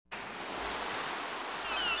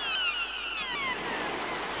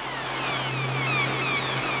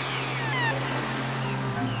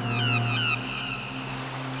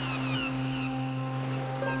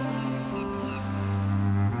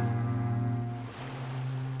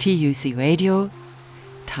TUC Radio,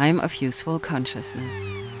 Time of Useful Consciousness.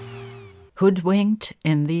 Hoodwinked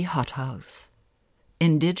in the Hothouse.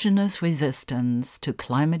 Indigenous Resistance to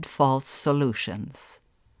Climate False Solutions.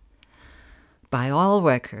 By all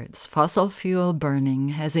records, fossil fuel burning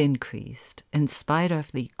has increased in spite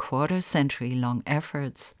of the quarter-century-long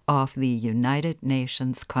efforts of the United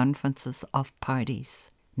Nations Conferences of Parties,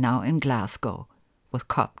 now in Glasgow, with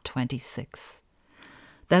COP26.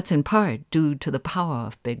 That's in part due to the power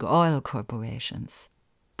of big oil corporations,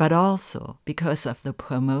 but also because of the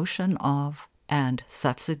promotion of and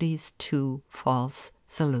subsidies to false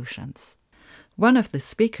solutions. One of the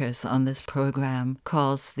speakers on this program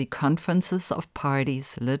calls the Conferences of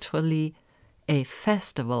Parties literally a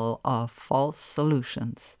festival of false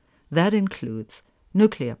solutions. That includes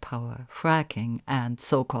nuclear power, fracking, and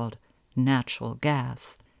so-called natural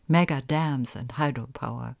gas, mega dams and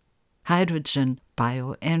hydropower, hydrogen,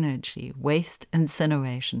 bioenergy, waste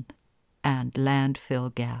incineration, and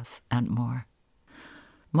landfill gas, and more.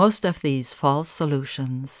 Most of these false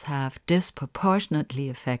solutions have disproportionately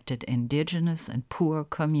affected indigenous and poor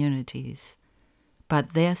communities,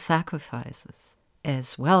 but their sacrifices,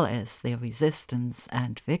 as well as their resistance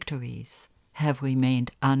and victories, have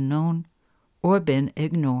remained unknown or been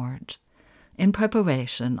ignored. In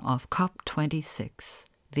preparation of COP26,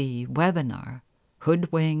 the webinar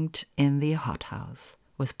Hoodwinked in the Hothouse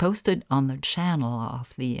was posted on the channel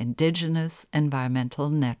of the Indigenous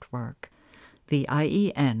Environmental Network. The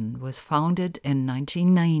IEN was founded in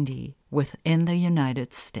 1990 within the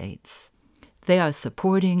United States. They are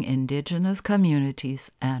supporting indigenous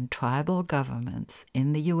communities and tribal governments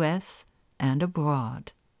in the U.S. and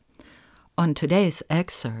abroad. On today's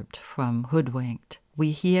excerpt from Hoodwinked,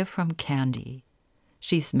 we hear from Candy.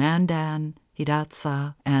 She's Mandan,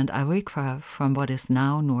 Hidatsa, and Arikra from what is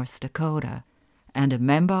now North Dakota, and a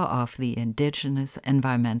member of the Indigenous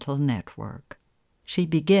Environmental Network. She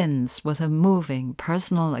begins with a moving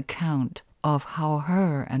personal account of how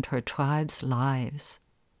her and her tribe's lives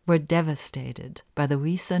were devastated by the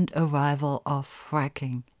recent arrival of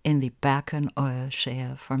fracking in the Bakken Oil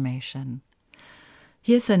Shale Formation.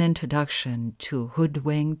 Here's an introduction to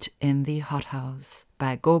Hoodwinked in the Hothouse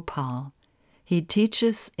by Gopal. He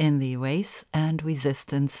teaches in the Race and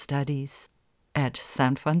Resistance Studies at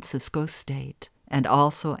San Francisco State and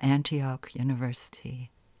also Antioch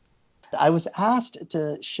University. I was asked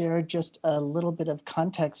to share just a little bit of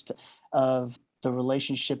context of the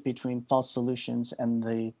relationship between false solutions and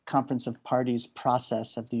the Conference of Parties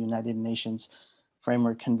process of the United Nations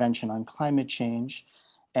Framework Convention on Climate Change.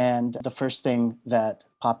 And the first thing that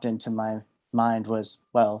popped into my mind was,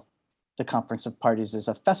 well, the Conference of Parties is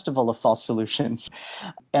a festival of false solutions.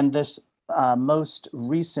 And this most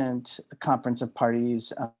recent Conference of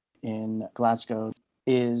Parties in Glasgow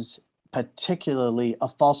is particularly a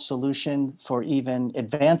false solution for even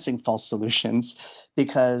advancing false solutions,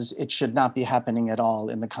 because it should not be happening at all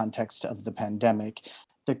in the context of the pandemic.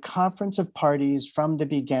 The Conference of Parties from the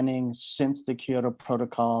beginning, since the Kyoto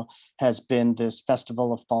Protocol, has been this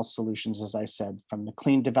festival of false solutions, as I said, from the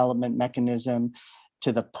clean development mechanism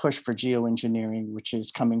to the push for geoengineering, which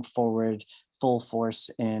is coming forward full force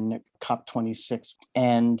in COP26.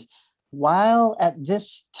 And while at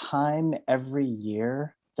this time every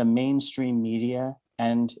year, the mainstream media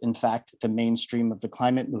and, in fact, the mainstream of the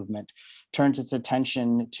climate movement turns its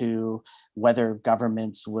attention to whether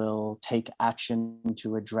governments will take action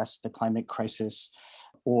to address the climate crisis,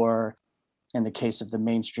 or in the case of the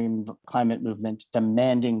mainstream climate movement,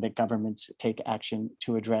 demanding that governments take action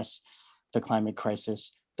to address the climate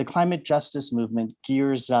crisis. The climate justice movement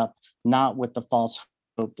gears up not with the false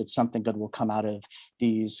hope that something good will come out of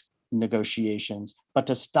these negotiations, but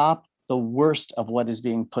to stop the worst of what is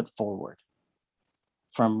being put forward,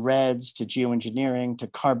 from REDs to geoengineering to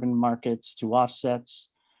carbon markets to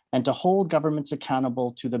offsets, and to hold governments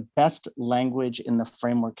accountable to the best language in the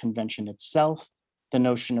Framework Convention itself, the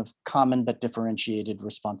notion of common but differentiated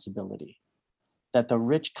responsibility, that the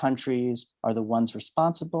rich countries are the ones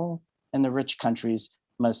responsible, and the rich countries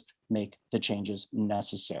must make the changes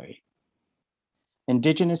necessary.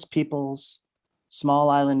 Indigenous peoples, small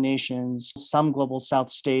island nations, some global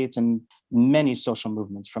South states, and many social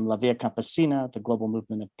movements, from La Via Campesina, the global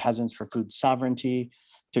movement of peasants for food sovereignty,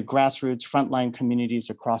 to grassroots frontline communities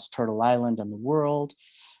across Turtle Island and the world,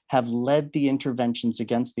 have led the interventions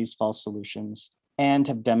against these false solutions and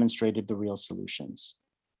have demonstrated the real solutions.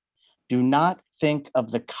 Do not think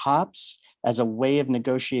of the COPs as a way of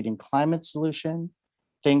negotiating climate solution.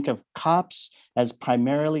 Think of COPs as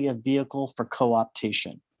primarily a vehicle for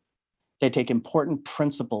co-optation. They take important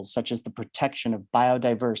principles such as the protection of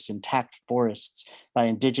biodiverse, intact forests by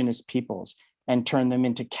indigenous peoples and turn them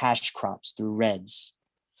into cash crops through REDs.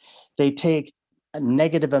 They take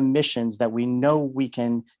negative emissions that we know we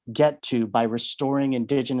can get to by restoring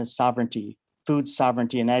Indigenous sovereignty, food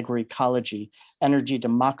sovereignty and agroecology, energy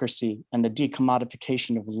democracy, and the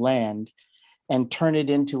decommodification of land, and turn it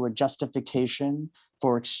into a justification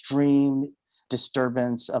for extreme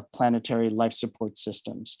disturbance of planetary life support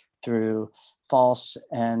systems through false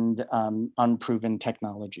and unproven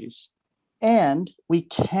technologies. And we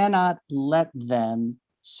cannot let them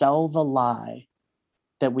sell the lie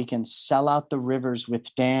that we can sell out the rivers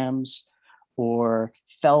with dams or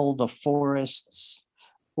fell the forests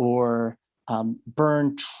or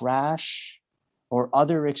burn trash or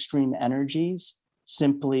other extreme energies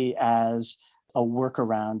simply as a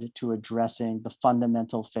workaround to addressing the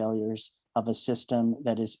fundamental failures of a system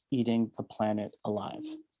that is eating the planet alive.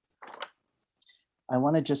 I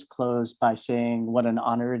want to just close by saying what an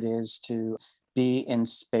honor it is to be in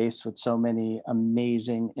space with so many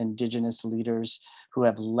amazing Indigenous leaders who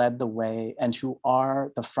have led the way and who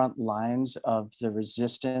are the front lines of the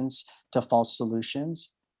resistance to false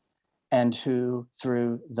solutions, and who,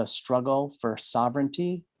 through the struggle for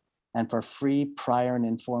sovereignty and for free, prior, and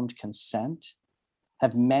informed consent,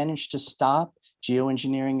 have managed to stop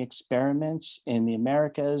geoengineering experiments in the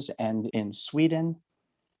Americas and in Sweden,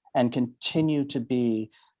 and continue to be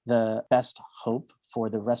the best hope for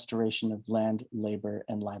the restoration of land, labor,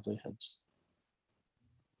 and livelihoods.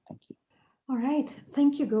 Thank you. All right.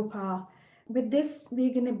 Thank you, Gopal. With this,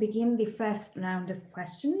 we're going to begin the first round of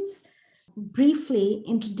questions. Briefly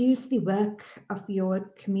introduce the work of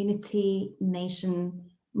your community, nation,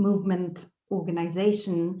 movement,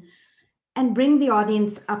 organization, and bring the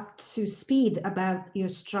audience up to speed about your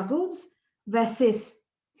struggles versus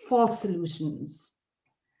false solutions.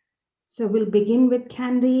 So we'll begin with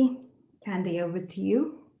Candy. Candy, over to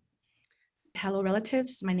you. Hello,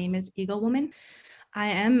 relatives. My name is Eagle Woman. I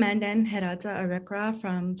am Mandan Herata Arekra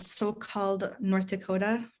from so-called North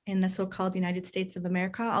Dakota in the so-called United States of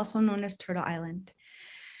America, also known as Turtle Island.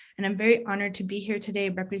 And I'm very honored to be here today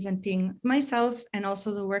representing myself and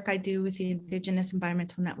also the work I do with the Indigenous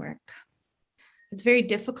Environmental Network. It's very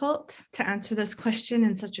difficult to answer this question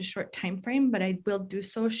in such a short time frame, but I will do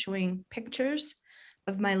so showing pictures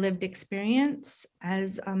of my lived experience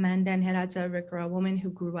as a Mandan Herata Arekra woman who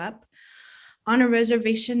grew up on a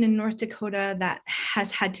reservation in North Dakota that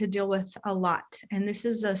has had to deal with a lot. And this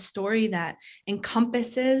is a story that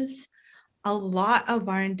encompasses a lot of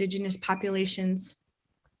our Indigenous populations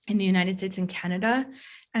in the United States and Canada,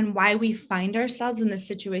 and why we find ourselves in the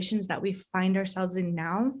situations that we find ourselves in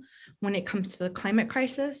now when it comes to the climate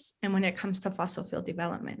crisis and when it comes to fossil fuel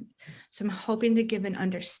development. So I'm hoping to give an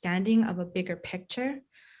understanding of a bigger picture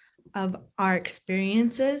of our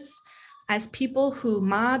experiences as people who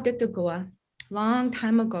long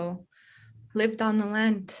time ago lived on the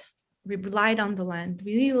land, we relied on the land.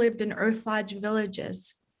 We lived in earth lodge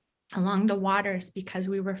villages along the waters because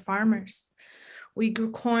we were farmers. We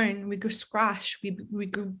grew corn, we grew squash, we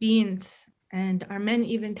grew beans, and our men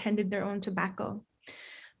even tended their own tobacco.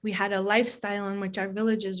 We had a lifestyle in which our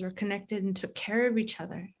villages were connected and took care of each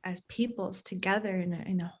other as peoples together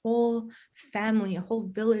in a whole family, a whole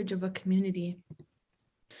village of a community.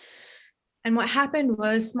 And what happened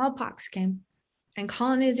was smallpox came and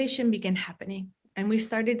colonization began happening. And we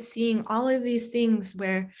started seeing all of these things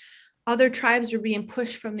where other tribes were being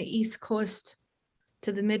pushed from the East Coast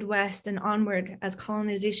to the Midwest and onward as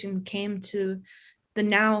colonization came to the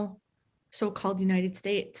now so-called United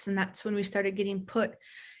States. And that's when we started getting put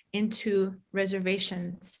into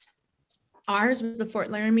reservations. Ours was the Fort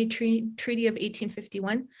Laramie Treaty of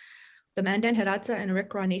 1851. The Mandan, Herata, and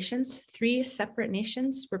Arikara nations, 3 separate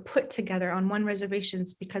nations, were put together on one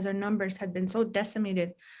reservations because our numbers had been so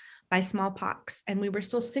decimated by smallpox. And we were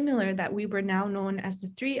so similar that we were now known as the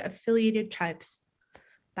 3 affiliated tribes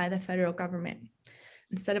by the federal government.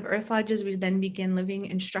 Instead of earth lodges, we then began living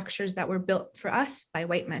in structures that were built for us by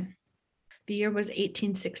white men. The year was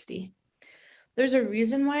 1860. There's a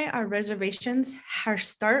reason why our reservations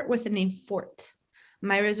start with the name Fort.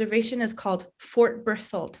 My reservation is called Fort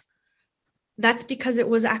Berthold. That's because it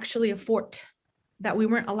was actually a fort that we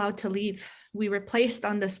weren't allowed to leave. We were placed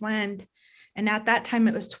on this land, and at that time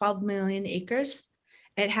it was 12 million acres.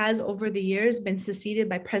 It has over the years been seceded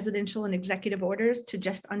by presidential and executive orders to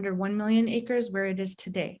just under 1 million acres where it is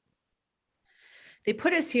today. They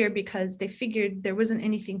put us here because they figured there wasn't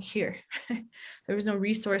anything here. There was no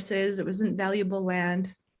resources, it wasn't valuable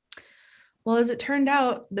land. Well, as it turned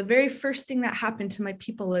out, the very first thing that happened to my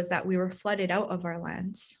people is that we were flooded out of our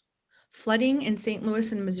lands. Flooding in St.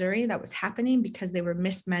 Louis and Missouri that was happening because they were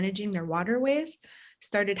mismanaging their waterways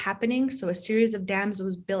started happening. So a series of dams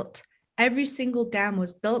was built Every single dam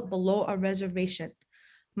was built below a reservation.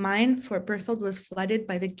 Mine, Fort Berthold, was flooded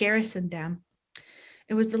by the Garrison Dam.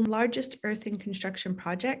 It was the largest earthing construction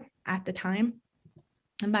project at the time.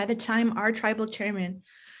 And by the time our tribal chairman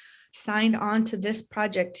signed on to this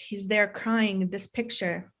project, he's there crying in this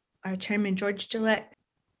picture, our chairman, George Gillette,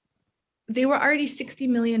 they were already $60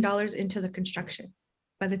 million into the construction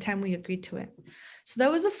by the time we agreed to it. So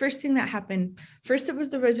that was the first thing that happened. First, it was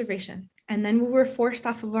the reservation, and then we were forced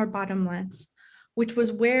off of our bottomlands, which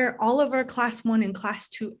was where all of our class 1 and class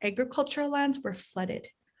 2 agricultural lands were flooded.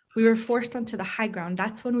 We were forced onto the high ground.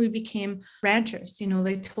 That's when we became ranchers.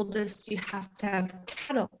 They told us you have to have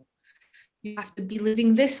cattle. You have to be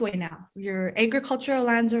living this way now. Your agricultural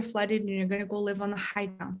lands are flooded and you're going to go live on the high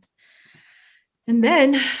ground. And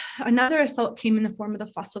then another assault came in the form of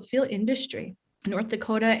the fossil fuel industry. North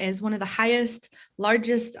Dakota is one of the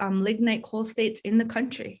largest lignite coal states in the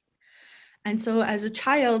country. And so as a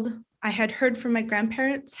child, I had heard from my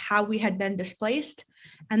grandparents how we had been displaced.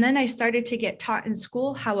 And then I started to get taught in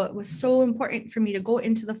school how it was so important for me to go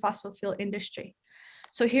into the fossil fuel industry.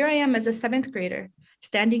 So here I am as a 7th grader,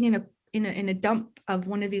 standing in a dump of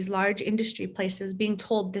one of these large industry places, being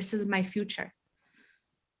told this is my future.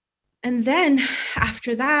 And then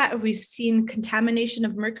after that, we've seen contamination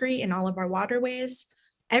of mercury in all of our waterways.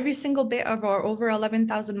 Every single bit of our over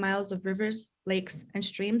 11,000 miles of rivers, lakes, and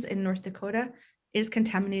streams in North Dakota is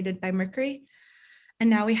contaminated by mercury. And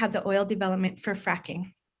now we have the oil development for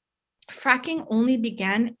fracking. Fracking only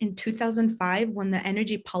began in 2005 when the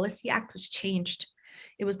Energy Policy Act was changed.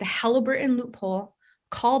 It was the Halliburton loophole,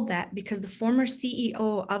 called that because the former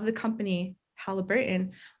CEO of the company,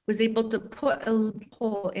 Halliburton, was able to put a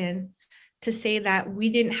loophole in to say that we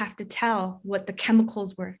didn't have to tell what the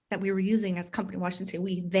chemicals were that we were using as a company. Well, I shouldn't say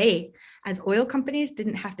we, they, as oil companies,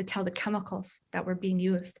 didn't have to tell the chemicals that were being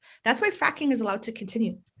used. That's why fracking is allowed to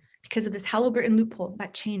continue, because of this Halliburton loophole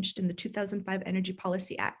that changed in the 2005 Energy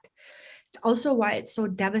Policy Act. It's also why it's so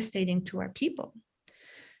devastating to our people.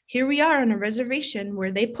 Here we are on a reservation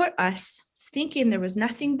where they put us thinking there was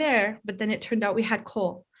nothing there, but then it turned out we had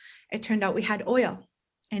coal. It turned out we had oil.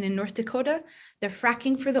 And in North Dakota, they're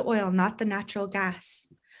fracking for the oil, not the natural gas.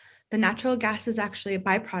 The natural gas is actually a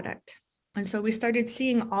byproduct. And so we started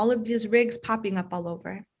seeing all of these rigs popping up all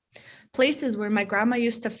over. Places where my grandma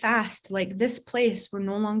used to fast, like this place, were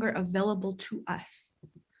no longer available to us.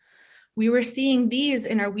 We were seeing these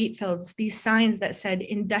in our wheat fields, these signs that said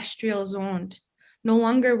industrial zoned. No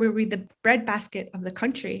longer were we the breadbasket of the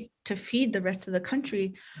country to feed the rest of the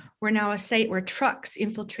country. We're now a site where trucks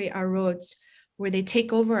infiltrate our roads, where they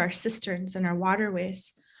take over our cisterns and our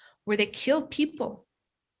waterways, where they kill people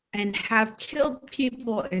and have killed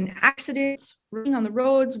people in accidents, running on the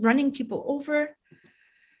roads, running people over,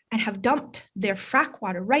 and have dumped their frack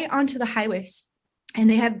water right onto the highways. And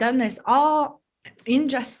they have done this all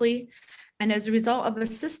unjustly and as a result of a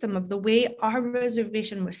system of the way our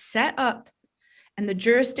reservation was set up, and the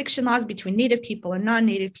jurisdiction laws between Native people and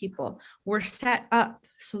non-Native people were set up.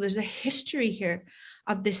 So there's a history here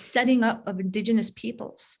of this setting up of Indigenous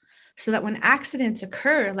peoples, so that when accidents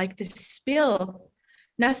occur, like this spill,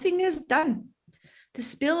 nothing is done. The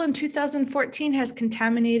spill in 2014 has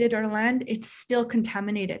contaminated our land. It's still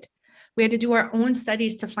contaminated. We had to do our own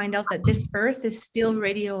studies to find out that this earth is still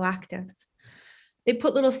radioactive. They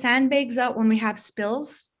put little sandbags out when we have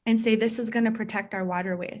spills and say this is going to protect our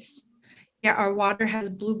waterways. Yeah, our water has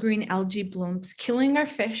blue-green algae blooms, killing our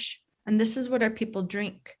fish, and this is what our people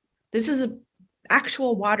drink. This is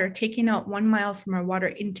actual water taken out 1 mile from our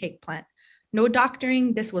water intake plant. No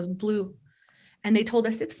doctoring, this was blue. And they told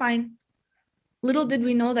us it's fine. Little did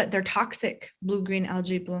we know that they're toxic, blue-green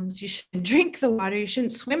algae blooms. You shouldn't drink the water, you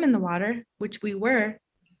shouldn't swim in the water, which we were.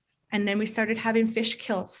 And then we started having fish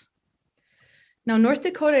kills. Now, North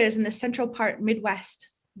Dakota is in the central part, Midwest,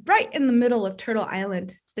 right in the middle of Turtle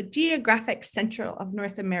Island. It's the geographic center of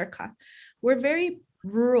North America. We're very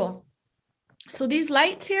rural. So these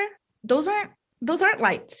lights here, those aren't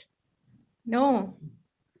lights. No,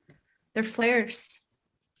 they're flares.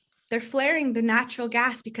 They're flaring the natural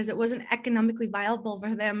gas because it wasn't economically viable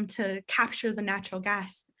for them to capture the natural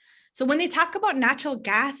gas. So when they talk about natural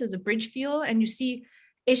gas as a bridge fuel, and you see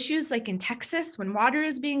issues like in Texas, when water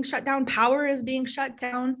is being shut down, power is being shut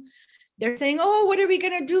down, they're saying, oh, what are we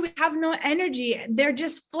going to do? We have no energy. They're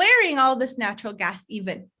just flaring all this natural gas,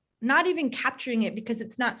 even not even capturing it because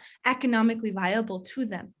it's not economically viable to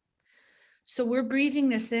them. So we're breathing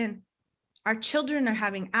this in. Our children are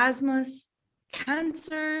having asthmas,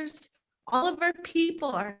 cancers. All of our people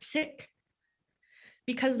are sick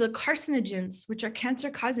because of the carcinogens, which are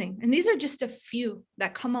cancer causing. And these are just a few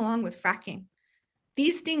that come along with fracking.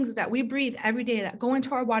 These things that we breathe every day, that go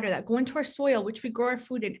into our water, that go into our soil, which we grow our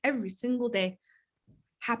food in every single day,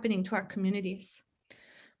 happening to our communities.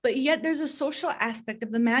 But yet there's a social aspect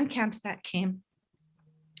of the man camps that came,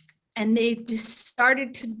 and they just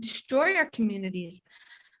started to destroy our communities.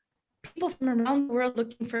 People from around the world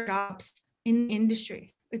looking for jobs in the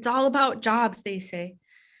industry. It's all about jobs, they say.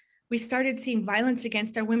 We started seeing violence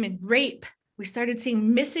against our women, rape. We started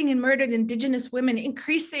seeing missing and murdered Indigenous women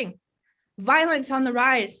increasing, violence on the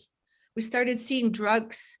rise. We started seeing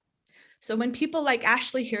drugs. So when people like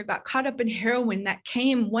Ashley here got caught up in heroin that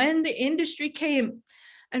came when the industry came,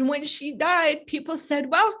 and when she died, people said,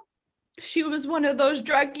 well, she was one of those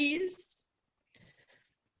druggies.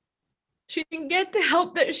 She didn't get the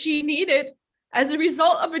help that she needed as a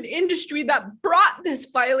result of an industry that brought this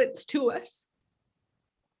violence to us.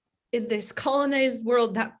 In this colonized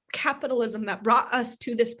world, that capitalism that brought us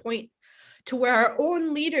to this point, to where our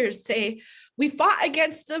own leaders say, we fought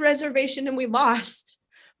against the reservation and we lost.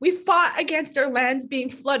 We fought against our lands being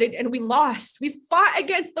flooded and we lost. We fought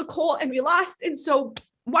against the coal and we lost. And so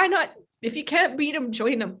why not? If you can't beat them,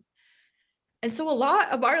 join them. And so a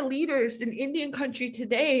lot of our leaders in Indian country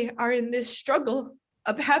today are in this struggle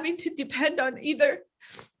of having to depend on either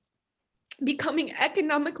becoming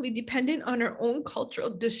economically dependent on our own cultural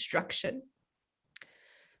destruction.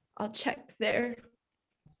 I'll check there.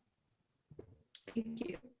 Thank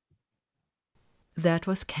you. That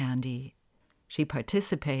was Candy. She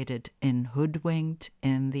participated in Hoodwinked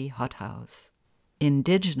in the Hothouse,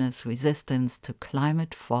 Indigenous Resistance to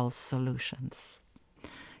Climate False Solutions.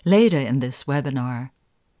 Later in this webinar,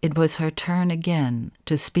 it was her turn again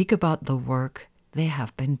to speak about the work they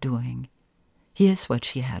have been doing. Here's what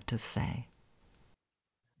she had to say.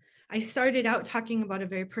 I started out talking about a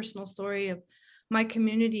very personal story of my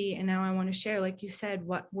community, and now I want to share, like you said,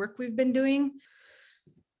 what work we've been doing.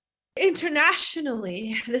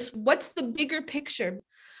 Internationally, what's the bigger picture?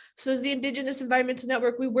 So as the Indigenous Environmental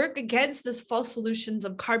Network, we work against this false solutions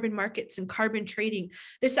of carbon markets and carbon trading,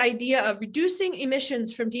 this idea of reducing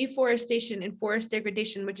emissions from deforestation and forest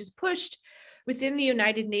degradation, which is pushed within the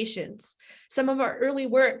United Nations. Some of our early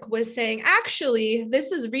work was saying, actually,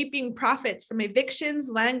 this is reaping profits from evictions,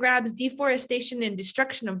 land grabs, deforestation, and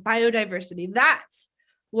destruction of biodiversity. That's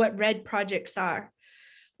what RED projects are.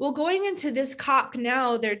 Well, going into this COP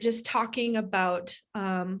now, they're just talking about,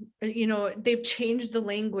 they've changed the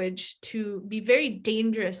language to be very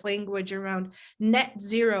dangerous language around net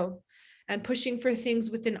zero and pushing for things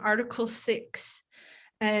within Article 6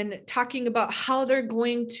 and talking about how they're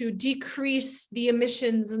going to decrease the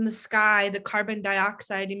emissions in the sky, the carbon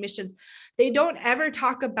dioxide emissions. They don't ever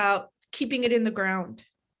talk about keeping it in the ground.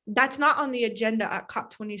 That's not on the agenda at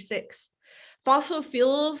COP26. Fossil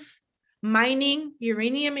fuels, mining,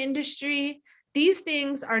 uranium industry, these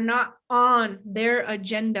things are not on their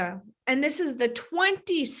agenda. And this is the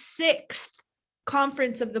 26th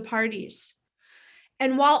conference of the parties.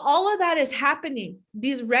 And while all of that is happening,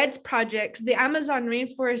 these REDS projects, the Amazon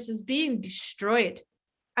rainforest is being destroyed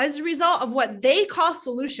as a result of what they call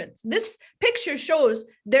solutions. This picture shows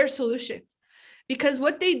their solution, because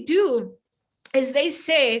what they do is they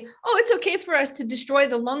say, oh, it's okay for us to destroy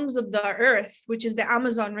the lungs of the earth, which is the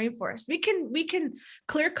Amazon rainforest. We can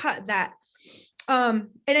clear cut that. And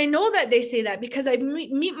I know that they say that because I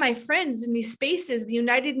meet my friends in these spaces, the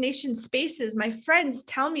United Nations spaces. My friends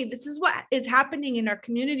tell me this is what is happening in our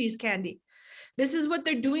communities, Candy. This is what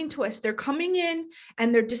they're doing to us. They're coming in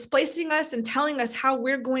and they're displacing us and telling us how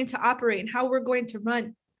we're going to operate and how we're going to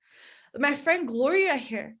run. My friend Gloria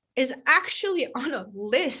here is actually on a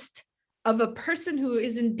list of a person who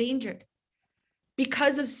is endangered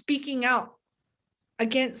because of speaking out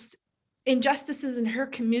against injustices in her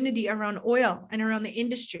community around oil and around the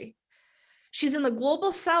industry. She's in the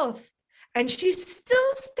global south and she's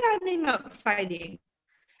still standing up fighting.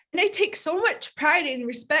 And I take so much pride and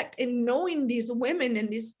respect in knowing these women and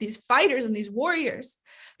these fighters and these warriors,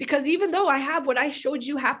 because even though I have what I showed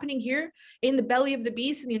you happening here in the belly of the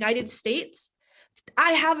beast in the United States,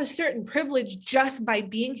 I have a certain privilege just by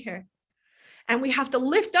being here. And we have to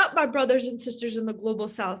lift up our brothers and sisters in the global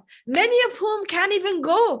south, many of whom can't even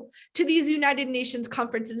go to these United Nations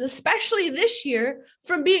conferences, especially this year,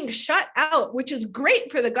 from being shut out, which is great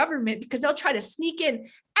for the government because they'll try to sneak in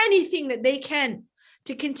anything that they can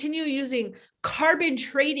to continue using carbon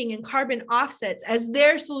trading and carbon offsets as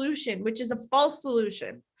their solution, which is a false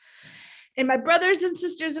solution. And my brothers and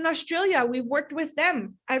sisters in Australia, we've worked with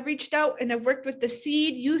them. I've reached out and I've worked with the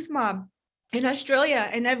Seed Youth Mob in Australia,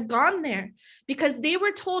 and I've gone there because they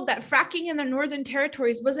were told that fracking in the Northern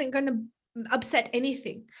Territories wasn't going to upset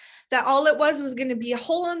anything, that all it was going to be a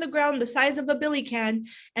hole in the ground the size of a billy can,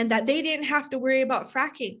 and that they didn't have to worry about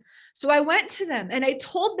fracking. So I went to them and I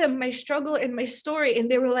told them my struggle and my story, and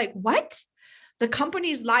they were like, what? The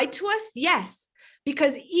companies lied to us? Yes,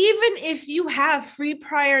 because even if you have free,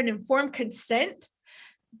 prior, and informed consent,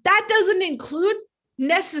 that doesn't include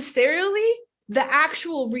necessarily the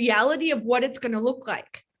actual reality of what it's going to look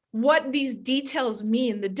like, what these details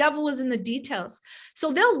mean. The devil is in the details.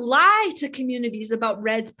 So they'll lie to communities about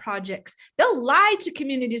REDS projects. They'll lie to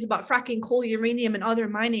communities about fracking coal, uranium, and other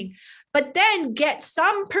mining, but then get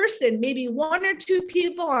some person, maybe one or two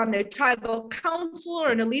people on a tribal council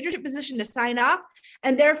or in a leadership position to sign up,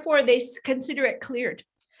 and therefore they consider it cleared.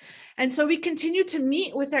 And so we continue to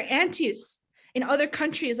meet with our aunties in other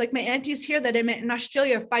countries, like my aunties here that I met in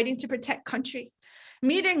Australia, fighting to protect country.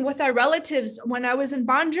 Meeting with our relatives when I was in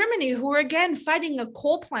Bonn, Germany, who were again fighting a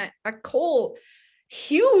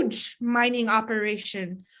huge mining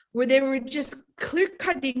operation where they were just clear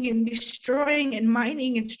cutting and destroying and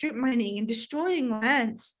mining and strip mining and destroying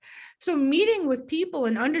lands. So meeting with people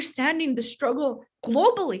and understanding the struggle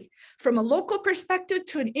globally from a local perspective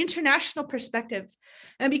to an international perspective,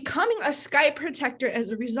 and becoming a sky protector as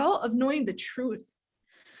a result of knowing the truth.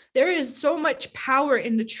 There is so much power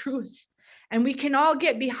in the truth. And we can all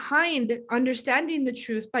get behind understanding the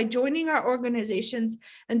truth by joining our organizations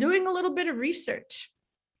and doing a little bit of research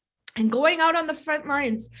and going out on the front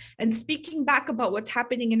lines and speaking back about what's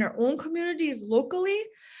happening in our own communities locally,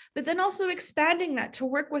 but then also expanding that to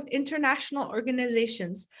work with international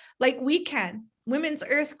organizations like Women's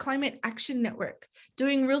Earth Climate Action Network,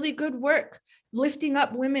 doing really good work, lifting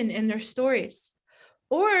up women in their stories.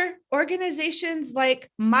 Or organizations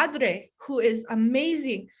like Madre, who is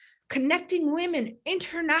amazing, connecting women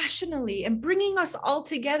internationally and bringing us all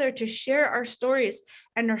together to share our stories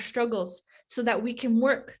and our struggles so that we can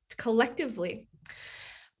work collectively.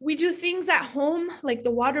 We do things at home like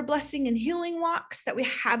the water blessing and healing walks that we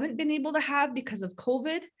haven't been able to have because of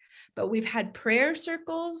COVID, but we've had prayer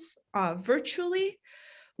circles virtually.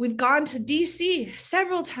 We've gone to DC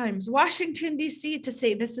several times, Washington, DC, to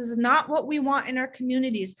say this is not what we want in our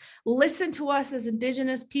communities. Listen to us as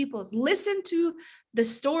Indigenous peoples. Listen to the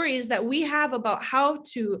stories that we have about how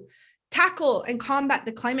to tackle and combat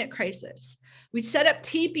the climate crisis. We set up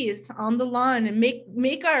teepees on the lawn and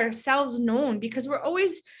make ourselves known, because we're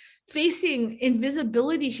always facing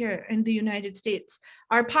invisibility here in the United States.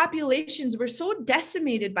 Our populations were so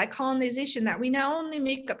decimated by colonization that we now only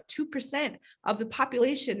make up 2% of the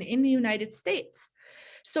population in the United States.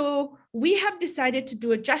 So we have decided to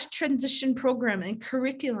do a just transition program and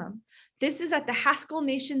curriculum. This is at the Haskell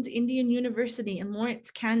Nations Indian University in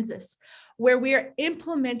Lawrence, Kansas, where we are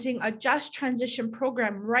implementing a just transition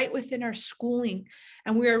program right within our schooling.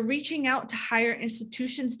 And we are reaching out to higher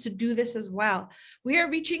institutions to do this as well. We are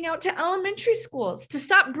reaching out to elementary schools to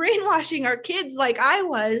stop brainwashing our kids like I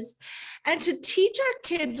was, and to teach our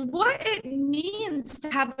kids what it means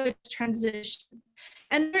to have a transition.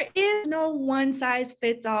 And there is no one size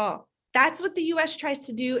fits all. That's what the US tries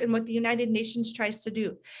to do, and what the United Nations tries to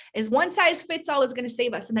do is one size fits all is going to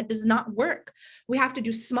save us, and that does not work. We have to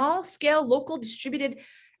do small scale, local distributed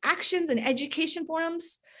actions and education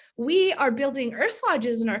forums. We are building earth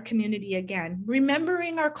lodges in our community again,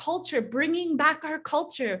 remembering our culture, bringing back our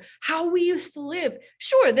culture, how we used to live.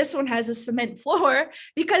 Sure, this one has a cement floor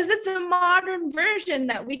because it's a modern version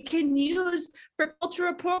that we can use for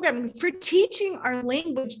cultural programming, for teaching our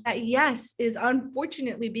language that, yes, is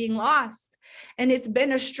unfortunately being lost. And it's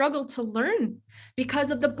been a struggle to learn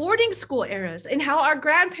because of the boarding school eras and how our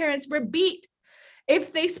grandparents were beat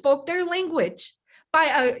if they spoke their language by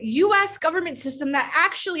a US government system that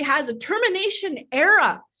actually has a termination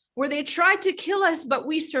era where they tried to kill us, but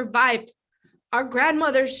we survived. Our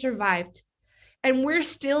grandmothers survived. And we're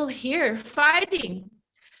still here fighting,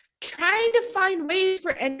 trying to find ways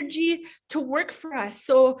for energy to work for us.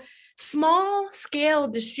 So small scale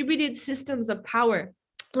distributed systems of power,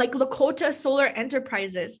 like Lakota Solar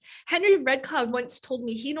Enterprises. Henry Redcloud once told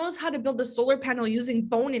me he knows how to build a solar panel using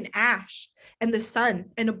bone and ash and the sun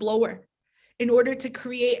and a blower in order to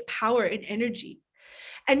create power and energy.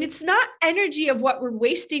 And it's not energy of what we're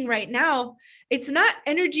wasting right now. It's not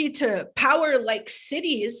energy to power like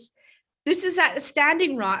cities. This is at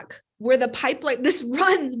Standing Rock where the pipeline, this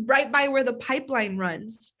runs right by where the pipeline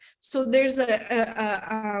runs. So there's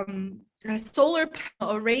a solar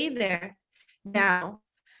panel array there now.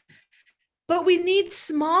 But we need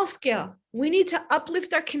small scale. We need to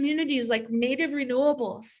uplift our communities like native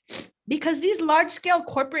renewables, because these large scale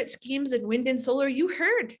corporate schemes in wind and solar, you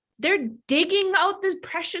heard, They're digging out the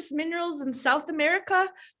precious minerals in South America,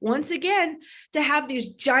 once again, to have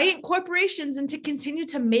these giant corporations and to continue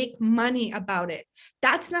to make money about it.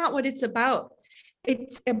 That's not what it's about.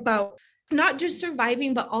 It's about not just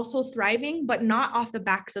surviving, but also thriving, but not off the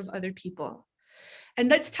backs of other people. And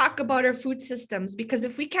let's talk about our food systems, because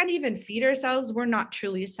if we can't even feed ourselves, we're not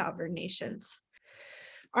truly sovereign nations.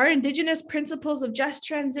 Our Indigenous principles of just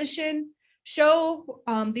transition show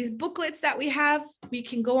these booklets that we have. We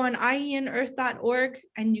can go on ienearth.org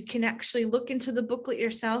and you can actually look into the booklet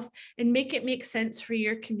yourself and make it make sense for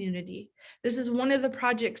your community. This is one of the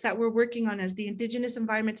projects that we're working on as the Indigenous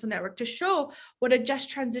Environmental Network to show what a just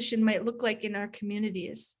transition might look like in our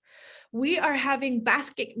communities. We are having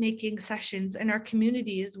basket making sessions in our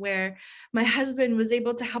communities where my husband was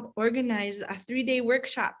able to help organize a 3-day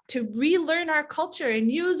workshop to relearn our culture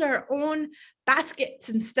and use our own baskets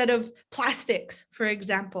instead of plastics, for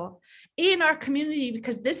example, in our community,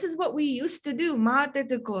 because this is what we used to do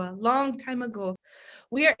a long time ago.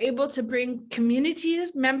 We are able to bring community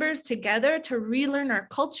members together to relearn our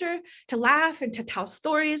culture, to laugh and to tell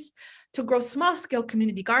stories, to grow small-scale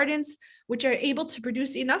community gardens, which are able to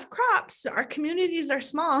produce enough crops. Our communities are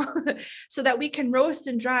small, so that we can roast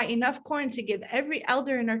and dry enough corn to give every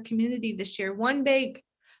elder in our community this year one bag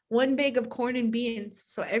of corn and beans.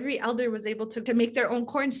 So every elder was able to make their own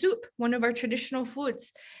corn soup, one of our traditional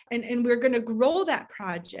foods. And we're going to grow that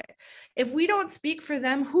project. If we don't speak for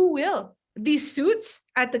them, who will? These suits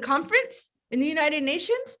at the conference in the United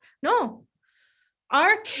Nations? No.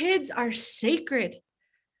 Our kids are sacred.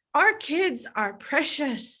 Our kids are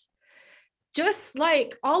precious. Just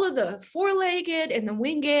like all of the four-legged and the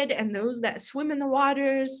winged and those that swim in the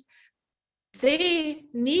waters, they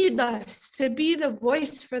need us to be the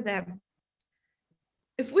voice for them.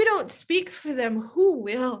 If we don't speak for them, who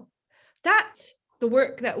will? That's the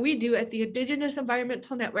work that we do at the Indigenous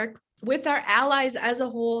Environmental Network with our allies as a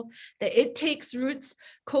whole, the It Takes Roots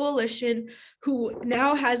Coalition, who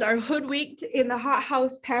now has our Hoodwinked in the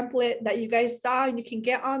Hothouse pamphlet that you guys saw and you can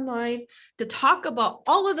get online, to talk about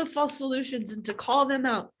all of the false solutions and to call them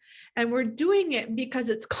out. And we're doing it because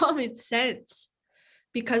it's common sense,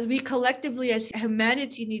 because we collectively as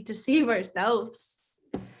humanity need to save ourselves.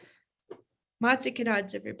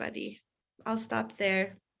 Matikirads, everybody. I'll stop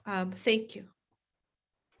there. Thank you.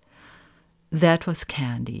 That was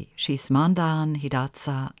Candy. She's Mandan,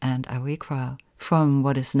 Hidatsa, and Arikra from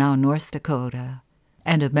what is now North Dakota,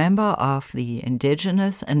 and a member of the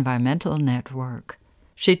Indigenous Environmental Network.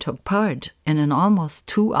 She took part in an almost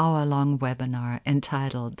 2-hour-long webinar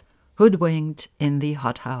entitled Hoodwinked in the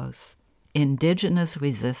Hothouse: Indigenous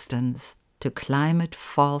Resistance to Climate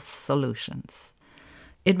False Solutions.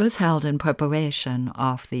 It was held in preparation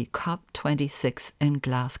of the COP26 in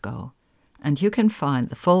Glasgow, and you can find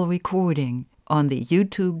the full recording on the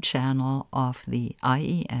YouTube channel of the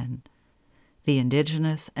IEN, the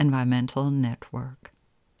Indigenous Environmental Network.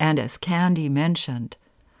 And as Candy mentioned,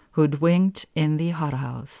 Hoodwinked in the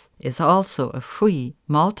Hothouse is also a free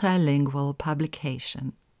multilingual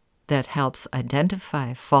publication that helps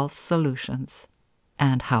identify false solutions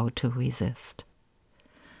and how to resist.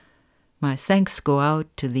 My thanks go out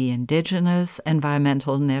to the Indigenous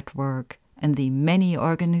Environmental Network and the many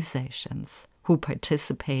organizations who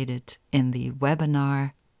participated in the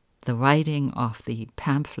webinar, the writing of the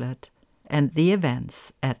pamphlet, and the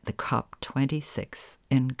events at the COP26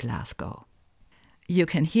 in Glasgow. You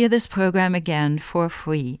can hear this program again for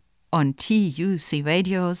free on TUC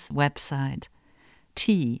Radio's website,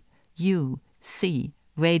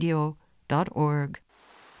 tucradio.org.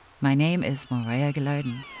 My name is Morea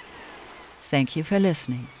Gilardin. Thank you for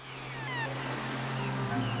listening.